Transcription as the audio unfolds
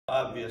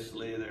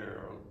Obviously,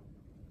 there are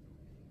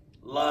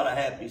a lot of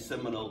happy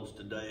Seminoles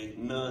today,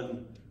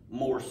 none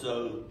more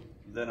so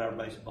than our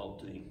baseball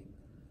team.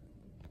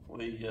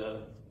 We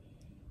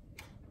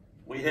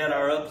had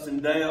our ups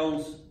and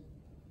downs,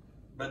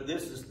 but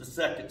this is the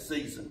second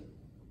season.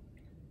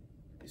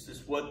 This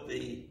is what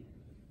the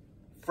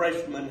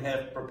freshmen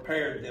have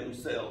prepared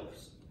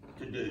themselves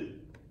to do.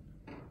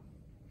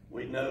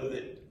 We know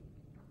that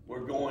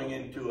we're going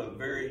into a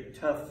very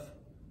tough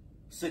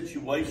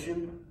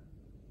situation.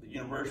 The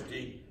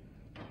University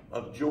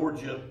of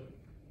Georgia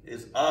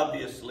is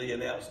obviously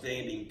an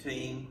outstanding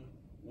team.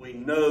 We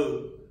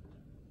know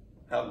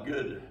how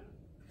good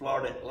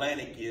Florida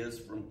Atlantic is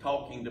from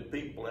talking to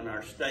people in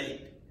our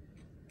state.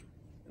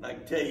 And I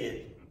can tell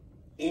you,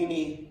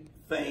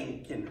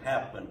 anything can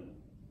happen.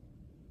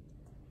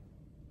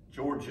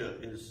 Georgia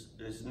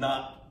is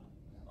not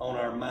on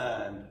our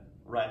mind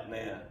right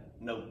now,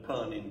 no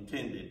pun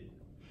intended.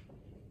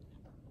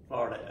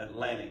 Florida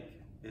Atlantic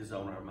is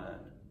on our mind.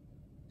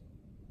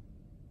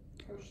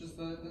 Coach, does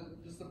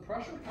the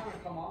pressure kind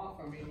of come off?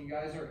 I mean, you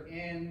guys are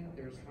in.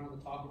 There's kind of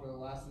the talk over the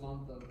last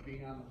month of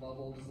being on the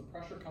bubble. Does the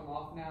pressure come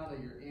off now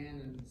that you're in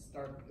and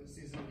start the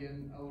season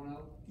again 0-0?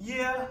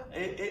 Yeah,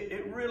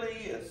 it really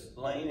is,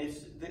 Lane.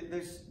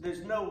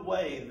 There's no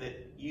way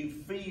that you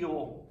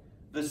feel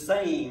the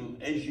same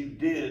as you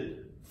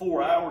did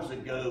 4 hours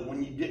ago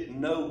when you didn't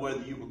know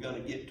whether you were going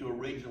to get to a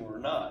regional or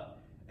not.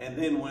 And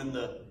then when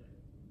the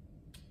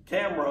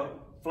camera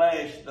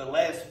flashed the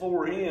last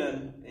four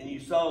in and you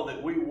saw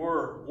that we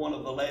were one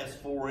of the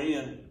last four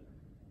in,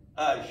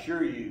 I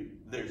assure you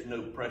there's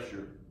no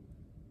pressure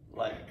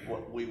like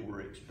what we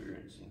were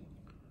experiencing.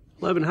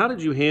 Levin, how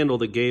did you handle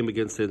the game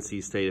against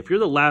NC State? If you're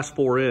the last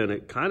four in,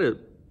 it kind of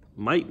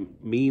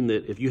might mean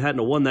that if you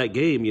hadn't won that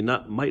game, you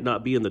might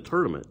not be in the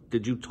tournament.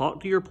 Did you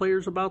talk to your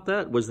players about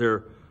that? Was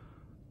there,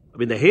 I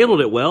mean, they handled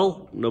it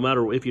well, no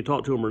matter if you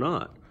talked to them or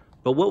not.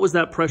 But what was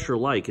that pressure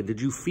like, and did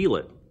you feel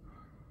it?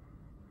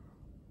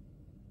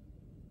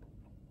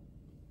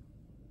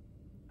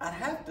 I'd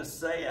have to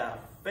say I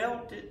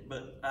felt it,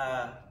 but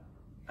I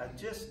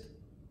just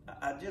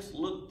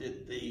looked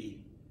at the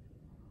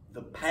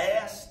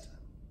past,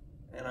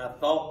 and I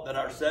thought that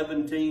our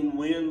 17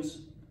 wins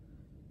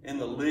in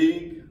the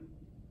league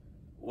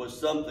was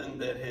something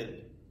that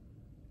had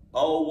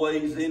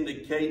always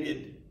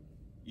indicated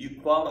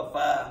you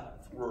qualify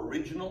for a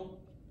regional.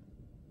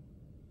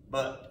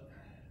 But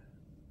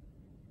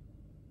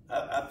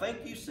I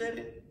think you said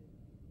it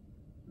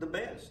the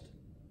best.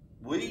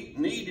 We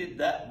needed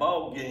that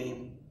ball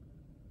game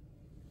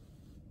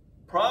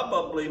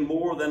probably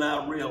more than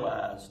I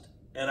realized.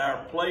 And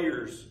our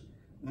players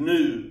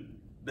knew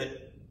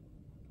that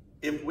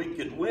if we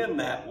could win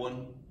that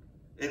one,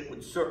 it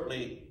would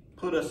certainly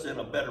put us in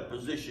a better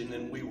position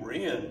than we were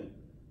in.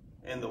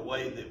 And the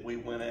way that we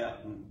went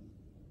out and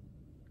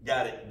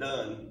got it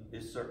done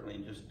is certainly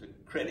just a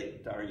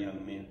credit to our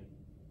young men.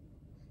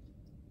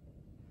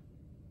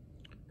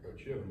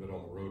 Coach, you haven't been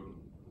on the road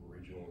in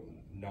regional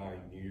in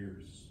 9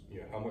 years. You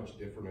know, how much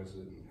different is it,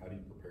 and how do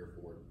you prepare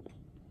for it?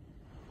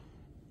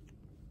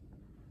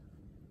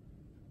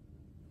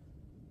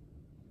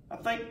 I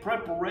think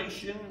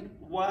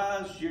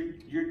preparation-wise,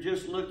 you're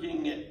just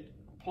looking at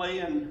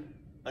playing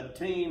a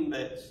team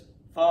that's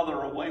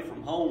farther away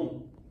from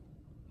home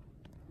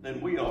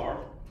than we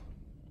are.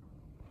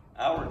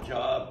 Our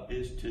job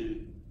is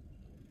to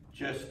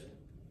just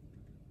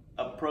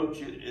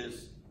approach it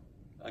as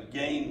a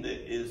game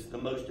that is the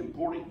most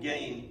important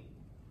game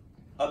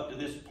up to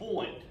this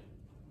point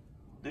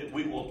that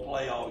we will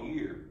play all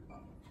year.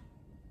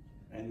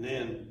 And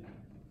then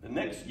the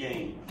next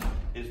game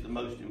is the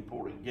most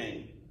important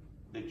game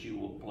that you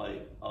will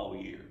play all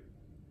year.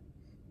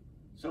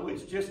 So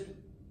it's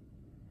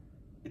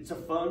a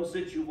fun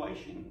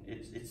situation.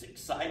 It's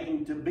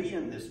exciting to be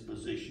in this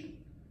position.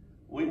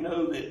 We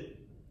know that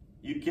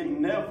you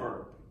can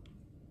never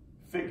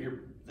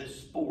figure this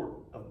sport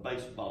of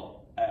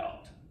baseball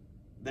out.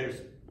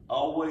 There's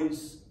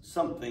always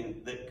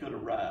something that could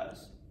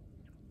arise.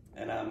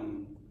 And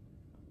I'm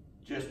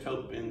just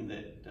hoping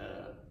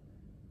that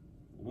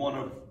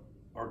one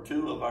or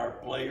two of our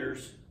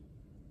players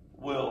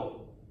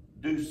will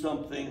do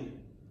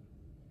something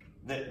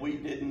that we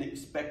didn't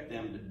expect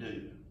them to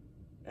do.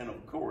 And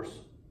of course,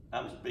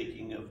 I'm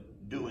speaking of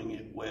doing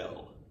it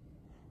well.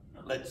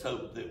 Let's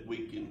hope that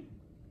we can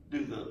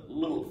do the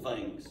little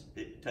things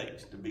it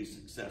takes to be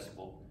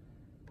successful.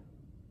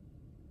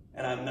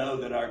 And I know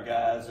that our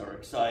guys are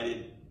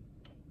excited.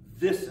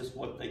 This is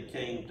what they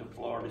came to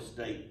Florida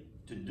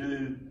State to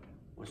do,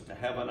 was to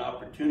have an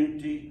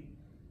opportunity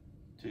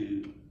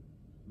to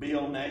be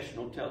on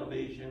national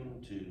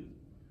television,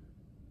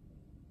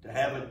 to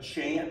have a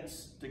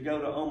chance to go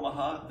to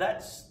Omaha.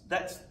 That's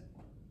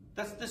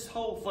this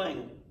whole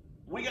thing.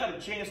 We got a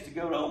chance to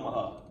go to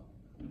Omaha.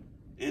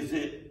 Is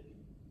it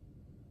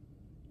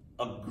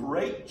a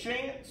great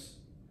chance?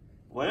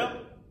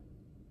 Well,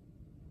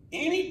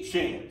 any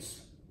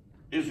chance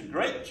is a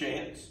great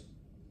chance.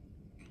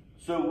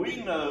 So we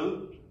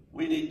know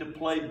we need to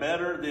play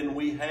better than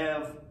we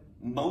have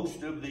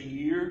most of the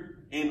year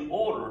in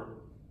order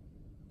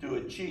to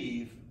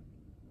achieve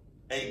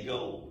a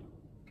goal.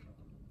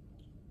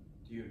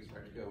 Do you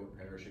expect to go with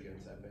Parrish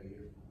against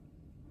FAU?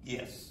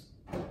 Yes.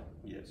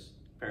 Yes.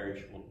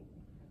 Parrish will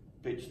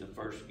pitch the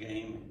first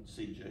game, and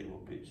CJ will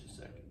pitch the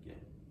second game.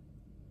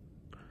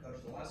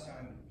 Coach, the last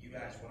time you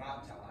guys went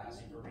out in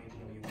Tallahassee for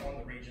regional, you won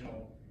the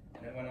regional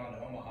and then went on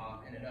to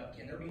Omaha, ended up.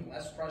 Can there be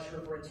less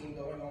pressure for a team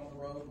going on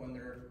the road when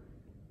they're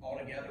all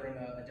together in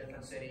a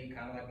different city,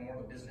 kind of like more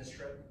of a business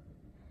trip?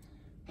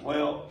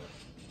 Well,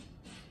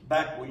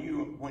 back when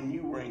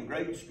you were in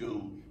grade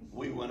school,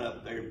 we went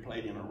up there and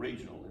played in a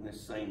regional in this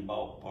same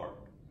ballpark.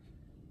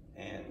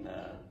 And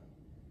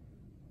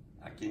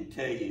I can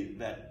tell you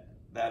that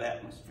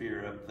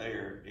atmosphere up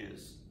there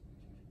is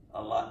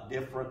a lot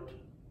different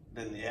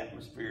than the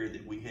atmosphere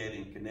that we had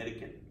in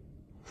Connecticut.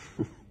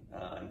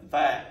 In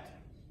fact,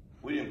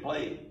 we didn't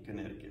play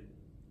Connecticut.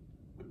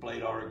 We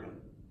played Oregon,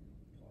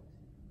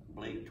 I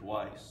believe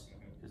twice,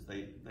 because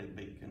they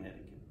beat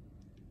Connecticut.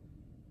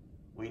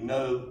 We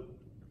know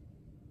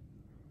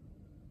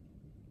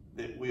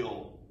that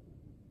we'll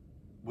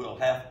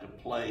have to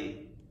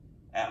play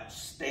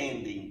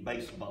outstanding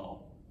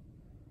baseball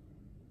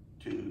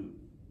to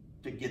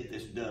get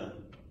this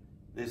done.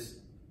 This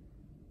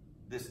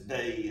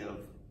day of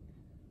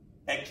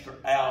extra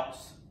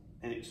outs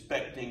and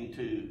expecting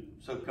to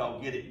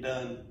so-called get it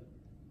done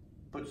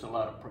puts a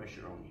lot of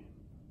pressure on you.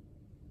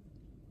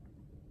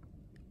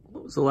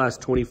 What was the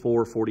last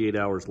 24, 48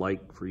 hours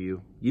like for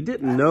you? You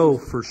didn't know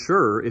for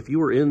sure if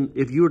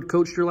you had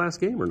coached your last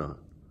game or not.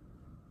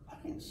 I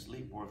didn't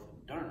sleep worth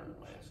a darn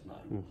last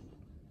night.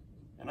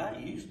 And I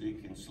usually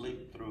can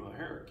sleep through a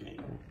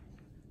hurricane.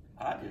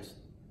 I just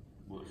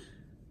was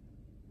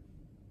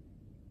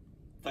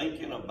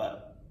thinking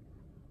about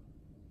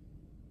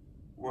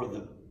were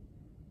the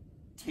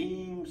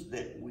teams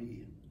that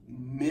we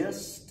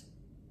missed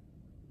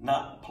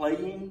not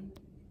playing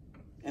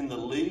in the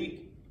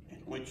league,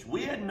 which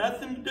we had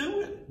nothing to do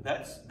with.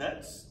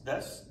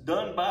 That's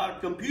done by a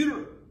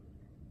computer.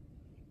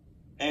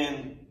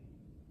 And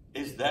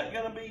is that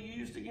going to be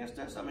used against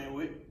us? I mean,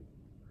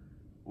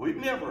 we've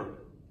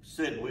never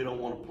said we don't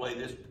want to play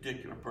this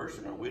particular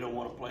person or we don't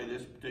want to play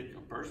this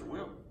particular person.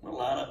 We'll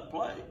line up and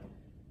play.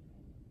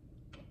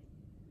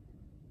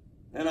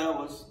 And I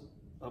was,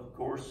 of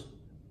course,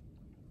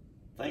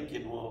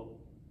 thinking, well,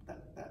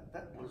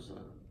 that was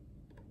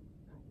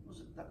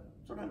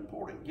an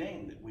important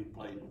game that we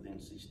played with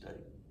NC State.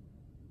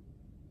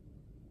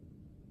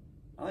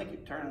 I think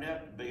it turned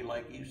out to be,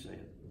 like you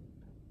said,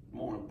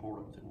 more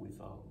important than we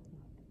thought.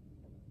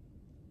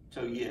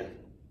 So yeah,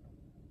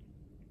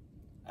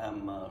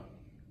 I'm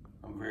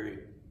very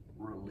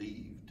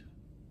relieved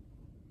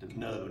to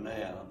know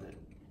now that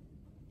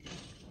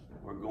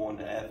we're going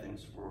to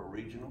Athens for a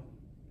regional,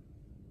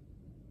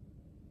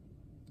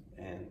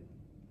 and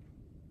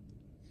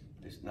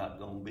it's not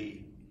going to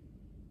be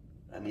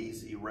an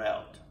easy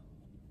route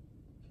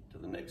to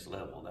the next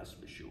level, that's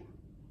for sure.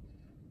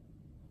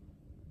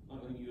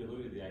 Well, you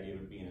alluded to the idea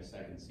of it being a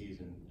second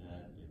season.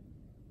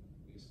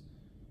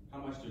 How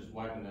much does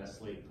wiping that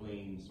slate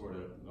clean sort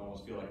of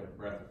almost feel like a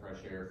breath of fresh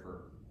air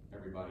for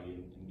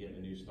everybody and getting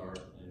a new start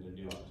and a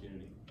new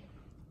opportunity?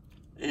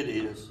 It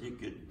is. You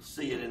could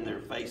see it in their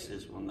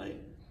faces when they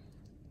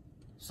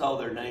saw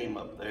their name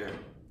up there.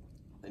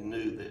 They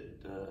knew that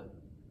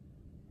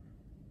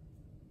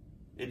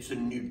it's a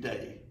new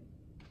day.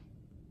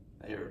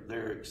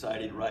 They're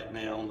excited right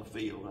now on the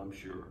field, I'm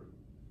sure,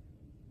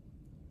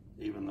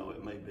 even though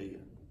it may be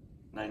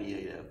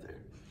 98 out there.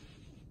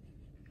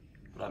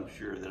 But I'm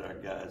sure that our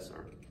guys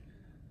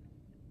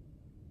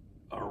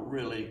are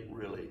really,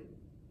 really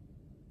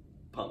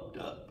pumped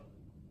up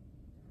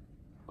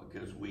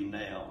because we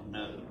now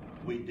know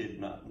we did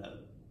not know.